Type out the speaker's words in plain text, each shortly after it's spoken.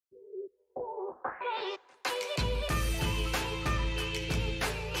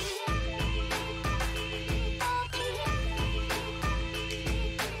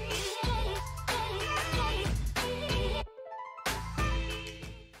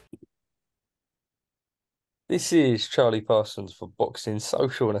This is Charlie Parsons for Boxing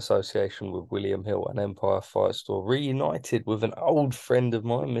Social in association with William Hill and Empire Fight Store, reunited with an old friend of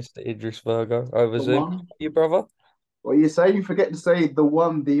mine, Mr. Idris Virgo, over Come Zoom. on. You brother? What are you saying? You forget to say the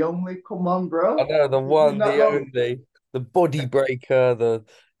one, the only. Come on, I bro. know the It's been one, that the long. only, the body breaker, the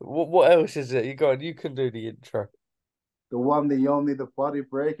what else is it? You go on, you can do the intro. The one, the only, the body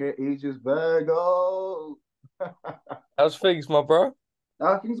breaker, Idris Virgo. How's things, my bro?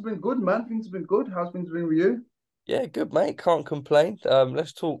 Things have been good, man. Things have been good. How's things been with you? Yeah, good mate. Can't complain.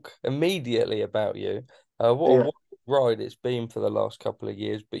 Let's talk immediately about you. What a Yeah. wild ride it's been for the last couple of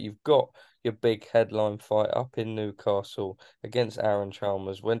years, but you've got your big headline fight up in Newcastle against Aaron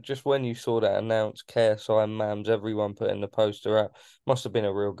Chalmers. When you saw that announced, KSI and Mams, everyone putting the poster out, must have been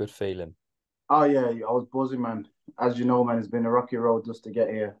a real good feeling. Oh, yeah. I was buzzing, man. As you know, man, it's been a rocky road just to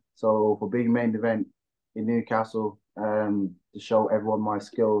get here. So for being main event in Newcastle, to show everyone my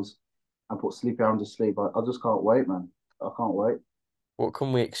skills and put Sleepy Hound to sleep, I just can't wait, man. I can't wait. What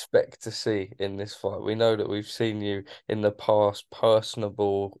can we expect to see in this fight? We know that we've seen you in the past,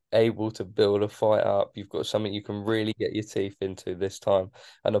 personable, able to build a fight up. You've got something you can really get your teeth into this time.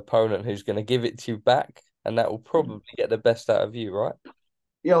 An opponent who's going to give it to you back, and that will probably get the best out of you, right?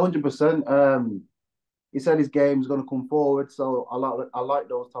 Yeah, 100%. He said his game's going to come forward, so I like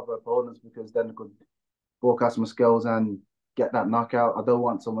those type of opponents because then I could broadcast my skills and get that knockout. I don't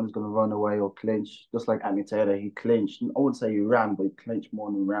want someone who's going to run away or clinch, just like Anthony Taylor. He clinched. I wouldn't say he ran, but he clinched more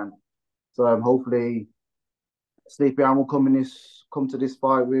than he ran. So hopefully Sleepy Ann will come to this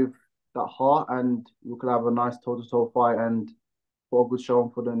fight with that heart, and we could have a nice toe-to-toe fight and put a good show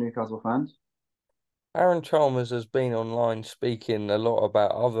on for the Newcastle fans. Aaron Chalmers has been online speaking a lot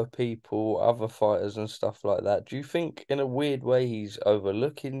about other people, other fighters and stuff like that. Do you think in a weird way he's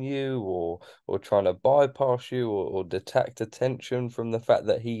overlooking you or trying to bypass you or detract attention from the fact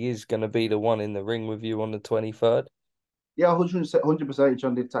that he is going to be the one in the ring with you on the 23rd? Yeah, 100%, he's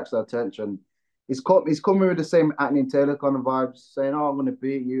trying to attach that attention. He's coming with the same Anthony Taylor kind of vibes, saying, "Oh, I'm going to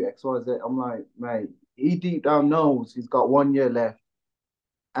beat you X, Y, Z." I'm like, mate, he deep down knows he's got 1 year left,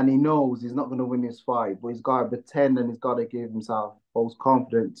 and he knows he's not going to win this fight, but he's got to pretend and he's got to give himself false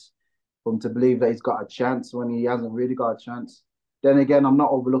confidence for him to believe that he's got a chance when he hasn't really got a chance. Then again, I'm not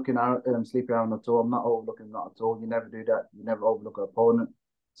overlooking Sleepy Aaron at all. I'm not overlooking him at all. You never do that. You never overlook an opponent.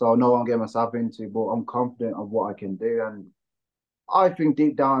 So I know what I'm getting myself into, but I'm confident of what I can do. And I think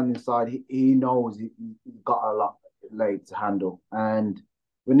deep down inside, he knows he's got a lot late to handle. And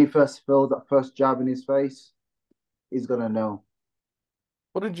when he first feels that first jab in his face, he's going to know.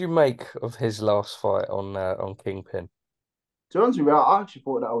 What did you make of his last fight on Kingpyn? To be honest with you, I actually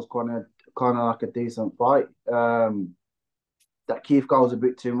thought that was kind of like a decent fight. That Keith guy was a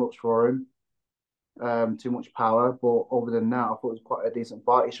bit too much for him, too much power. But other than that, I thought it was quite a decent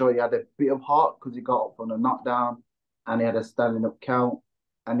fight. He showed he had a bit of heart because he got up from the knockdown and he had a standing up count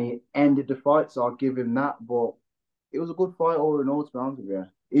and he ended the fight. So I'll give him that. But it was a good fight all in all, to be honest with you.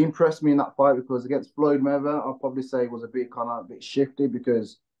 He impressed me in that fight because against Floyd Mayweather, I'll probably say it was a bit kind of a bit shifty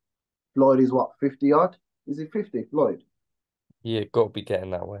because Floyd is what, 50 odd? Is he 50, Floyd? Yeah, got to be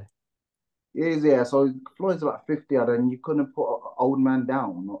getting that way. He is, yeah. So Floyd's about 50 odd, and you couldn't put an old man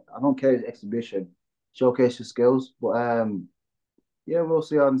down. I don't care his exhibition, showcase your skills. But yeah, we'll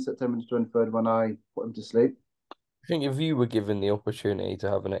see on September the 23rd when I put him to sleep. I think if you were given the opportunity to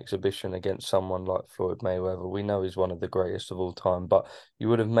have an exhibition against someone like Floyd Mayweather, we know he's one of the greatest of all time, but you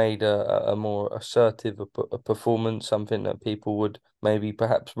would have made a more assertive a performance, something that people would maybe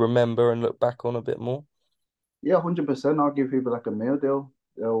perhaps remember and look back on a bit more. Yeah, 100%. I'll give people like a meal deal.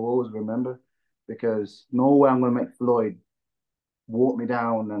 They'll always remember because no way I'm gonna make Floyd walk me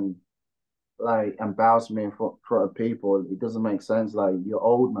down and like embarrass me in front of people. It doesn't make sense. Like you're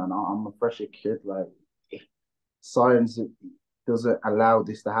old, man. I'm a fresher kid. Like science doesn't allow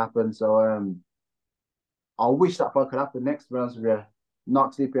this to happen. So I wish that fight could happen next, to be honest with you.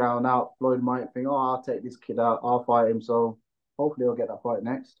 Knock Sleepy Allen out. Floyd might think, oh, I'll take this kid out. I'll fight him. So hopefully I'll get that fight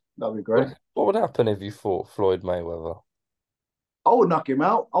next. That'd be great. What would happen if you fought Floyd Mayweather? I would knock him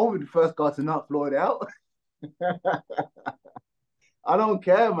out. I would be the first guy to knock Floyd out. I don't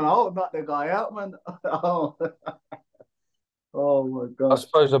care, man. I would knock the guy out, man. Oh, oh my I God.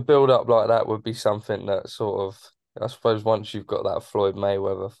 suppose a build up like that would be something that sort of, I suppose once you've got that Floyd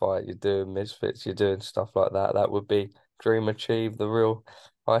Mayweather fight, you're doing Misfits, you're doing stuff like that, that would be dream achieved, the real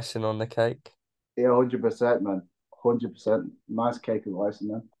icing on the cake. Yeah, 100%, man. 100%. Nice cake and rice,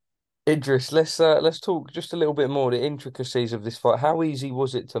 man. Idris, let's talk just a little bit more the intricacies of this fight. How easy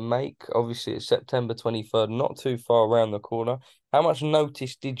was it to make? Obviously, it's September 23rd, not too far around the corner. How much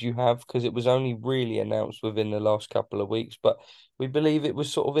notice did you have? Because it was only really announced within the last couple of weeks, but we believe it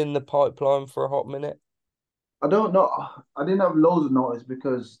was sort of in the pipeline for a hot minute. I don't know. I didn't have loads of notice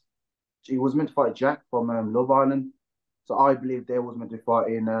because he was meant to fight Jack from Love Island, so I believe they was meant to fight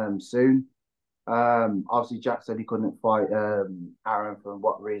in soon. Obviously Jack said he couldn't fight Aaron for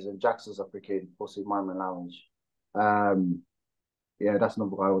what reason? Jack's just a freaking pussy mime lounge. Um, yeah, that's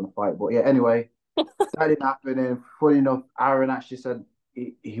another guy I want to fight. But yeah, anyway, that didn't happen. And funny enough, Aaron actually said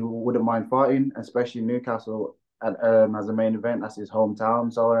he wouldn't mind fighting, especially Newcastle as a main event. That's his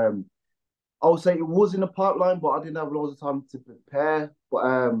hometown. So I would say it was in the pipeline, but I didn't have loads of time to prepare.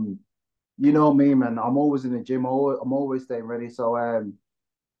 But you know me, man. I'm always in the gym. I'm always staying ready. So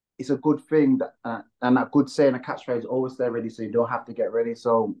it's a good thing that and that good saying, a catchphrase, always stay ready, so you don't have to get ready.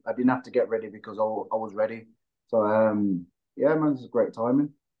 So I didn't have to get ready because I was ready. So yeah, man, this is great timing.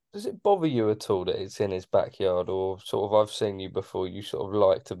 Does it bother you at all that it's in his backyard, or sort of I've seen you before, you sort of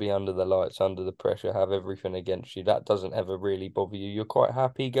like to be under the lights, under the pressure, have everything against you. That doesn't ever really bother you. You're quite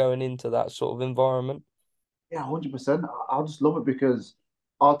happy going into that sort of environment. Yeah, 100%. I just love it because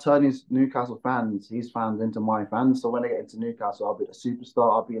I'll turn his Newcastle fans, his fans, into my fans. So when I get into Newcastle, I'll be a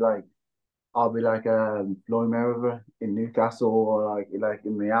superstar. I'll be like Floyd Mayweather in Newcastle or like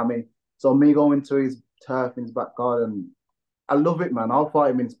in Miami. So me going to his turf in his back garden, I love it, man. I'll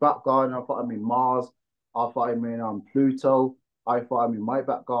fight him in his back garden. I'll fight him in Mars. I'll fight him in Pluto. I fight him in my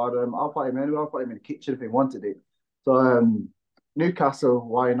back garden. I'll fight him anywhere. I'll fight him in the kitchen if he wanted it. So Newcastle,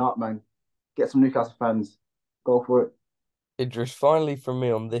 why not, man? Get some Newcastle fans. Go for it. Idris, finally from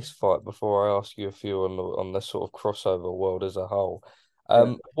me on this fight before I ask you a few on the sort of crossover world as a whole.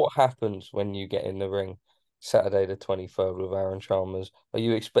 Yeah. What happens when you get in the ring Saturday the 23rd with Aaron Chalmers? Are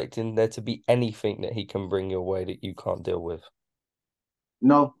you expecting there to be anything that he can bring your way that you can't deal with?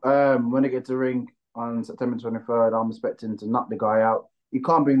 No, when I get to ring on September 23rd, I'm expecting to knock the guy out. You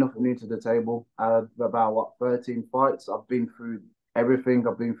can't bring nothing new to the table. About what, 13 fights. I've been through everything.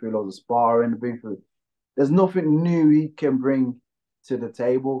 I've been through loads of sparring. I've been through. There's nothing new he can bring to the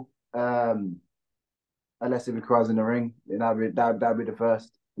table. Unless if he cries in the ring, then that'd be the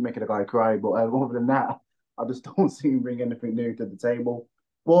first making a guy cry. But other than that, I just don't see him bring anything new to the table.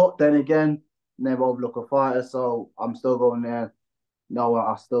 But then again, never overlook a fighter, so I'm still going there. No,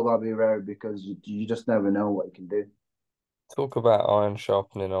 I still gotta be wary because you just never know what you can do. Talk about iron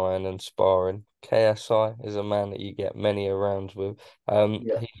sharpening iron and sparring. KSI is a man that you get many a rounds with. Yeah,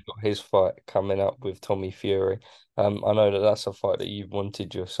 He's got his fight coming up with Tommy Fury. I know that that's a fight that you've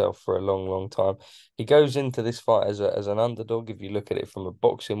wanted yourself for a long, long time. He goes into this fight as an underdog. If you look at it from a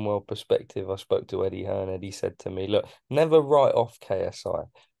boxing world perspective, I spoke to Eddie Hearn. Eddie said to me, "Look, never write off KSI."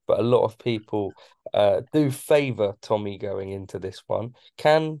 But a lot of people do favour Tommy going into this one.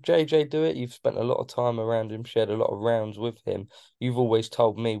 Can JJ do it? You've spent a lot of time around him, shared a lot of rounds with him. You've always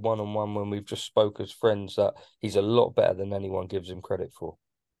told me one on one when we've just spoke as friends that he's a lot better than anyone gives him credit for.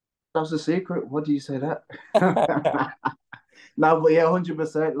 that's the secret. What do you say that? No, but yeah,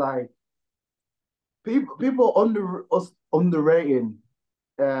 100%. Like people under us underrating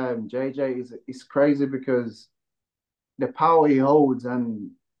JJ is crazy because the power he holds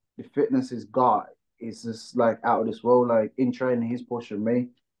and the fitness he's got is just like out of this world. Like in training, he's pushing me.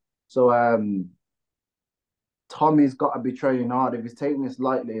 So Tommy's got to be training hard. If he's taking this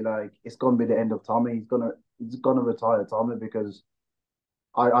lightly, like it's gonna be the end of Tommy. He's gonna retire Tommy because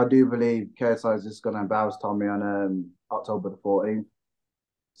I do believe KSI is just gonna embarrass Tommy on October the 14th.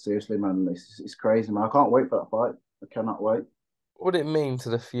 Seriously, man, it's crazy, man. I can't wait for that fight. I cannot wait. What would it mean to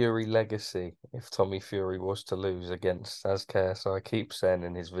the Fury legacy if Tommy Fury was to lose against, as KSI keeps saying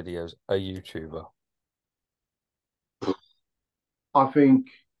in his videos, a YouTuber? I think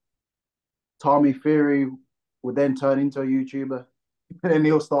Tommy Fury would then turn into a YouTuber, and then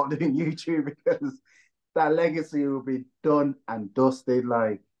he'll start doing YouTube because that legacy will be done and dusted.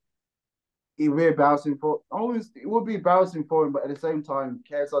 Like it will be embarrassing for always it would be embarrassing for him, but at the same time,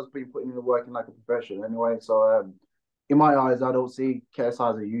 KSI's been putting in the work in like a profession anyway. So in my eyes, I don't see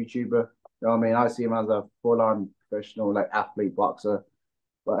KSI as a YouTuber. You know what I mean? I see him as a full-on professional like athlete boxer.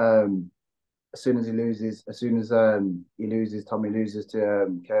 But as soon as he loses, Tommy loses to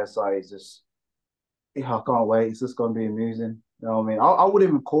KSI, it's just yeah, I can't wait. It's just gonna be amusing. You know what I mean? I wouldn't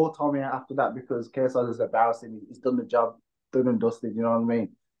even call Tommy after that because KSI is embarrassing. He's done the job, done and dusted. You know what I mean?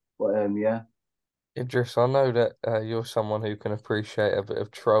 But yeah. Idris, I know that you're someone who can appreciate a bit of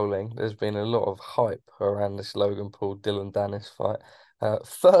trolling. There's been a lot of hype around this Logan Paul Dillon Danis fight.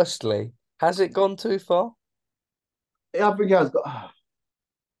 Firstly, has it gone too far? Yeah, I think he has got.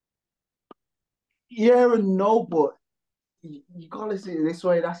 Yeah and no, but you gotta see it this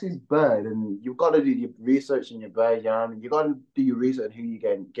way. That's his bird, and you've got to do your research in your bird. You know what I mean? You got to do your research on who you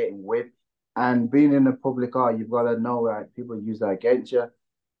getting with, and being in the public eye, you've got to know like people use that against you.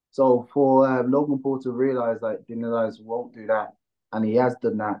 So for Logan Paul to realize like Dillon Danis won't do that, and he has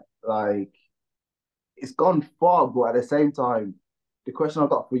done that, like it's gone far. But at the same time, the question I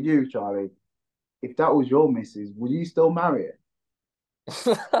got for you, Charlie, if that was your missus, would you still marry it?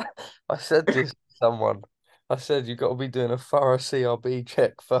 I said this to someone. I said you got to be doing a thorough CRB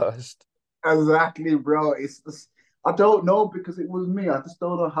check first. Exactly, bro. It's just, I don't know because it was me. I just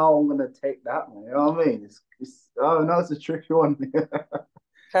don't know how I'm gonna take that, man. You know what I mean? It's oh no, it's a tricky one.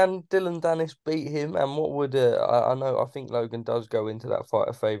 Can Dillon Danis beat him? And what would I know? I think Logan does go into that fight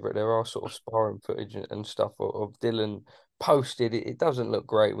a favourite. There are sort of sparring footage and stuff of Dillon posted. It doesn't look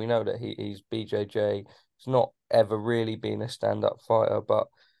great. We know that he's BJJ. He's not ever really been a stand-up fighter. But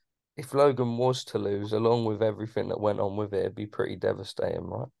if Logan was to lose, along with everything that went on with it, it'd be pretty devastating,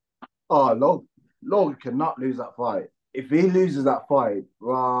 right? Oh, Logan cannot lose that fight. If he loses that fight,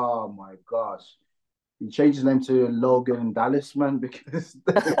 oh my gosh, he changed his name to Logan Dallas, man, because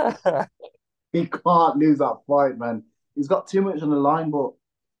he can't lose that fight, man. He's got too much on the line, but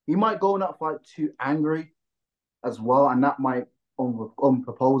he might go in that fight too angry as well, and that might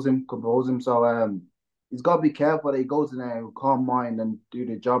compose him. So he's got to be careful that he goes in there with calm mind and do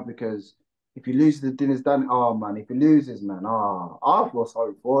the job because if he loses the dinner's done. Oh man, if he loses, man, I feel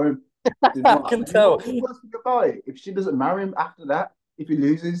sorry for him. Do you know I what can I mean? tell. What's the worst thing about it? If she doesn't marry him after that, if he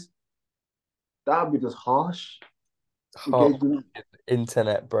loses, that'd be just harsh. Engagement.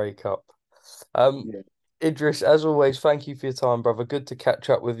 Internet breakup. Um, Yeah. Idris, as always, thank you for your time, brother. Good to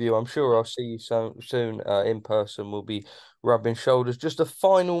catch up with you. I'm sure I'll see you soon in person. We'll be rubbing shoulders. Just a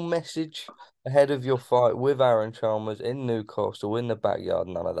final message ahead of your fight with Aaron Chalmers in Newcastle in the backyard.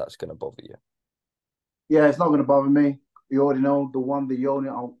 None of that's going to bother you. Yeah, it's not going to bother me. You already know the only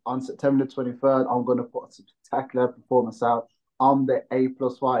on September the 23rd. I'm going to put a spectacular performance out. I'm the A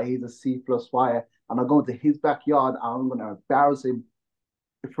plus fighter. He's a C plus fighter. And I'm going to his backyard. I'm going to embarrass him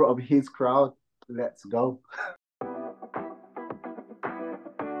in front of his crowd. Let's go.